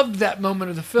loved that moment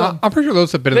of the film. I'm pretty sure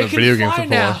those have been in the video games before.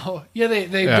 Now. Yeah, they've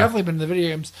definitely been in the video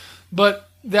games. But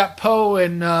that Poe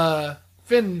and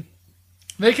Finn,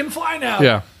 they can fly now.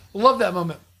 Yeah, love that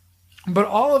moment. But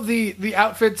all of the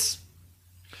outfits,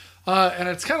 and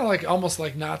it's kind of like almost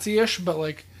like Nazi-ish, but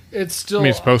like it's still. I mean,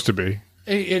 it's supposed to be.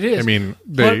 It is. I mean,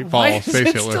 they follow Space Hitler.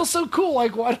 It's still so cool.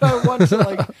 Like, why do I want to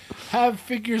like have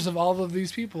figures of all of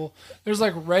these people? There's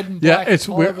like red and black. Yeah, it's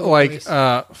all weird. over the Like place.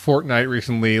 Fortnite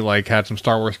recently, like had some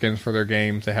Star Wars skins for their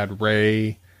games. They had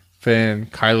Rey, Finn,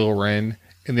 Kylo Ren,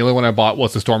 and the only one I bought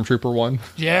was the Stormtrooper one.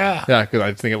 Yeah, yeah, because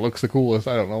I think it looks the coolest.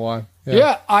 I don't know why.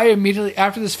 Yeah, I immediately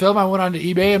after this film, I went onto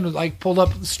eBay and like pulled up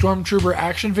Stormtrooper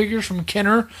action figures from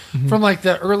Kenner from like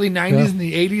the early '90s and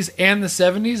the '80s and the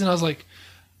 '70s, and I was like,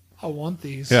 I want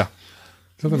these. Yeah.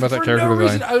 Something about that character design.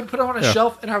 Reason, I would put them on a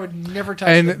shelf and I would never touch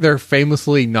them. And they're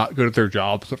famously not good at their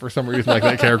jobs, but for some reason, like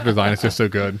that character design is just so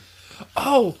good.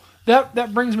 Oh,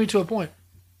 that brings me to a point.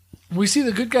 We see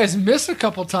the good guys miss a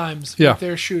couple times with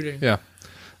their shooting. Yeah.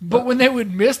 But when they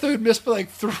would miss by like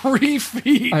 3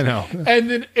 feet. I know.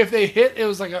 And then if they hit, it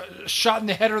was like a shot in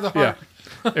the head or the heart.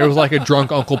 Yeah. It was like a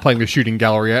drunk uncle playing the shooting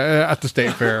gallery at the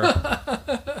state fair.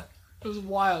 It was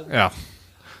wild. Yeah.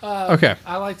 Okay.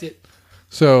 I liked it.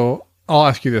 So I'll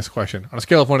ask you this question. On a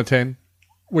scale of 1 to 10,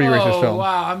 what do you rate this film? Oh,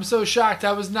 wow. I'm so shocked.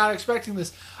 I was not expecting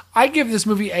this. I give this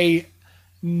movie a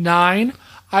 9.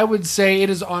 I would say it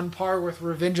is on par with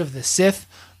Revenge of the Sith.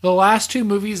 The last two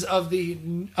movies of the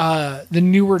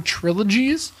newer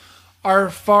trilogies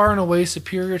are far and away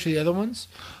superior to the other ones.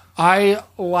 I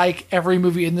like every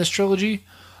movie in this trilogy.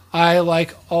 I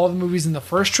like all the movies in the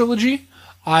first trilogy.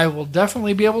 I will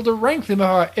definitely be able to rank them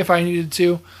if I needed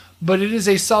to, but it is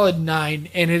a solid 9,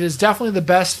 and it is definitely the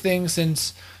best thing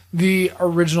since the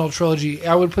original trilogy.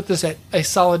 I would put this at a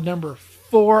solid number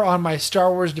 4 on my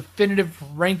Star Wars definitive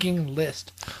ranking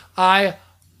list. I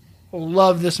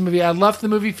love this movie. I left the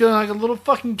movie feeling like a little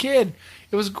fucking kid.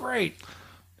 It was great.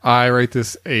 I rate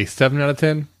this a 7 out of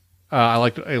 10. I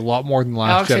liked it a lot more than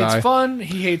Last Jedi. Alex hates fun.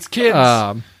 He hates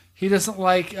kids. He doesn't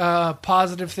like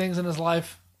positive things in his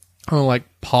life. I don't like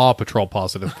Paw Patrol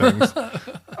positive things.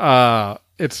 I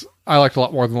liked it a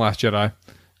lot more than Last Jedi.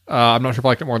 I'm not sure if I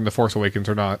liked it more than The Force Awakens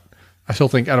or not. I still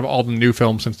think out of all the new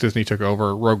films since Disney took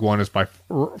over, Rogue One is by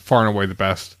far and away the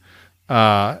best.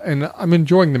 And I'm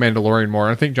enjoying The Mandalorian more.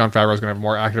 I think Jon Favreau is going to have a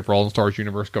more active role in Star Wars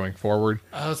universe going forward.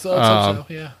 So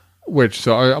yeah.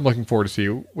 I'm looking forward to see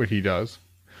what he does.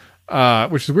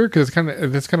 Which is weird because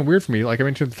it's kind of weird for me. Like I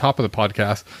mentioned at the top of the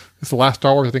podcast, it's the last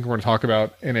Star Wars I think we're going to talk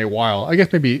about in a while. I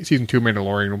guess maybe season 2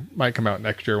 Mandalorian might come out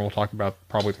next year, and we'll talk about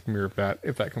probably the premiere of that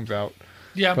if that comes out.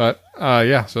 Yeah. But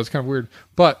so it's kind of weird.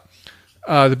 But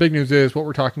the big news is what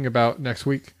we're talking about next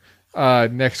week.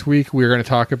 Next week we're going to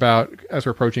talk about, as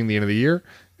we're approaching the end of the year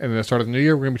and then the start of the new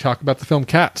year, we're going to be talking about the film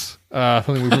Cats.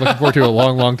 Something we've been looking forward to a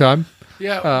long, long time.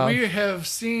 Yeah, we have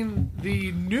seen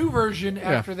the new version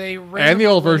after they ran and the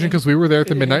old version because we were there at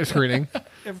the midnight screening.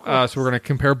 So we're going to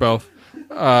compare both. It's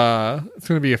going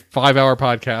to be a 5-hour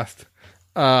podcast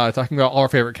talking about all our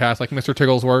favorite cats, like Mr.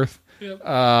 Tigglesworth,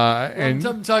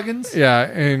 and Tuggins,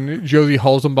 and Josie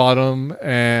Halsembottom,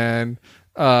 and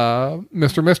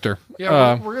Mr.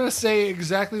 Yeah, we're going to say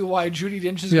exactly why Judi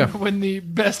Dench is going to win the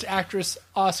Best Actress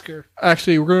Oscar.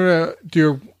 Actually, we're going to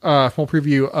do a full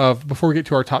preview of, before we get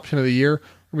to our top 10 of the year,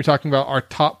 we're talking about our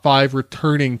top 5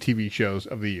 returning TV shows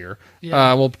of the year.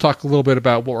 Yeah. We'll talk a little bit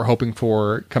about what we're hoping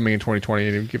for coming in 2020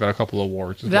 and give out a couple of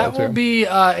awards as well. That will be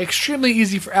extremely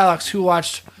easy for Alex, who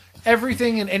watched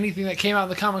everything and anything that came out in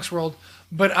the comics world.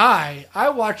 But I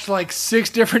watched like 6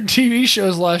 different TV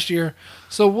shows last year.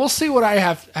 So we'll see what I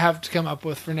have to come up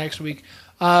with for next week.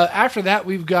 After that,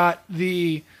 we've got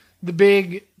the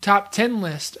big top 10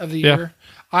 list of the year.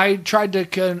 I tried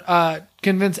to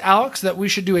convince Alex that we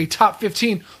should do a top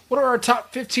 15. What are our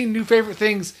top 15 new favorite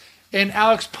things? And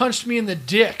Alex punched me in the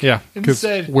dick. Yeah, and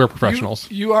said, we're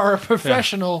professionals. You are a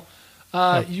professional.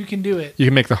 You can do it. You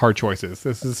can make the hard choices.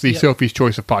 This is the Sophie's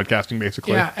choice of podcasting,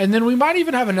 basically. Yeah, and then we might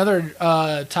even have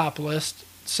another top list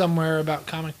somewhere about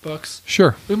comic books.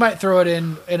 Sure. We might throw it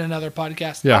in another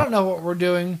podcast. Yeah. I don't know what we're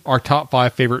doing. Our top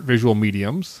 5 favorite visual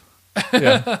mediums.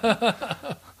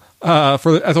 Yeah. As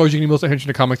always, you can email us at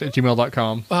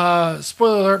henchintocomics@gmail.com.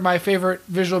 Spoiler alert, my favorite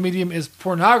visual medium is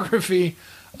pornography.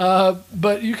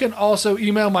 But you can also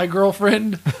email my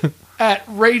girlfriend at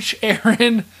Rach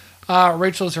Aaron.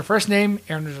 Rachel is her first name.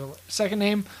 Aaron is her second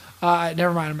name.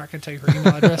 Never mind. I'm not going to tell you her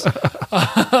email address.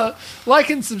 Like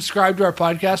and subscribe to our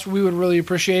podcast. We would really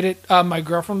appreciate it. My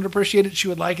girlfriend would appreciate it. She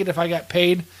would like it if I got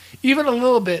paid even a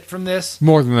little bit from this.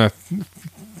 More than the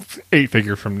 8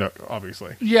 figures from Nook,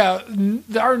 obviously. Yeah.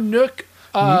 Our Nook.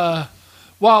 Wow.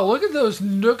 Look at those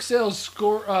Nook sales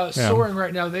soaring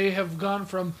right now. They have gone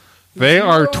from. They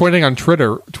are twitting on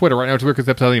Twitter right now. Twitter because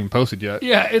the episode hasn't even posted yet.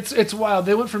 Yeah, it's wild.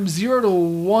 They went from 0 to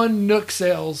 1 Nook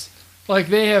sales. Like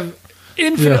they have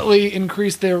infinitely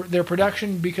increased their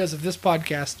production because of this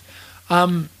podcast.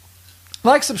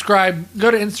 Like, subscribe,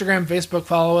 go to Instagram, Facebook,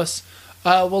 follow us.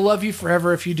 We'll love you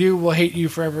forever if you do. We'll hate you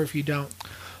forever if you don't.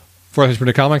 For Henchman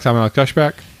to Comics, I'm Alex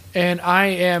Gushback. And I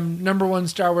am #1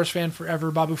 Star Wars fan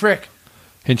forever, Babu Frick.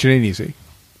 Henshin ain't easy.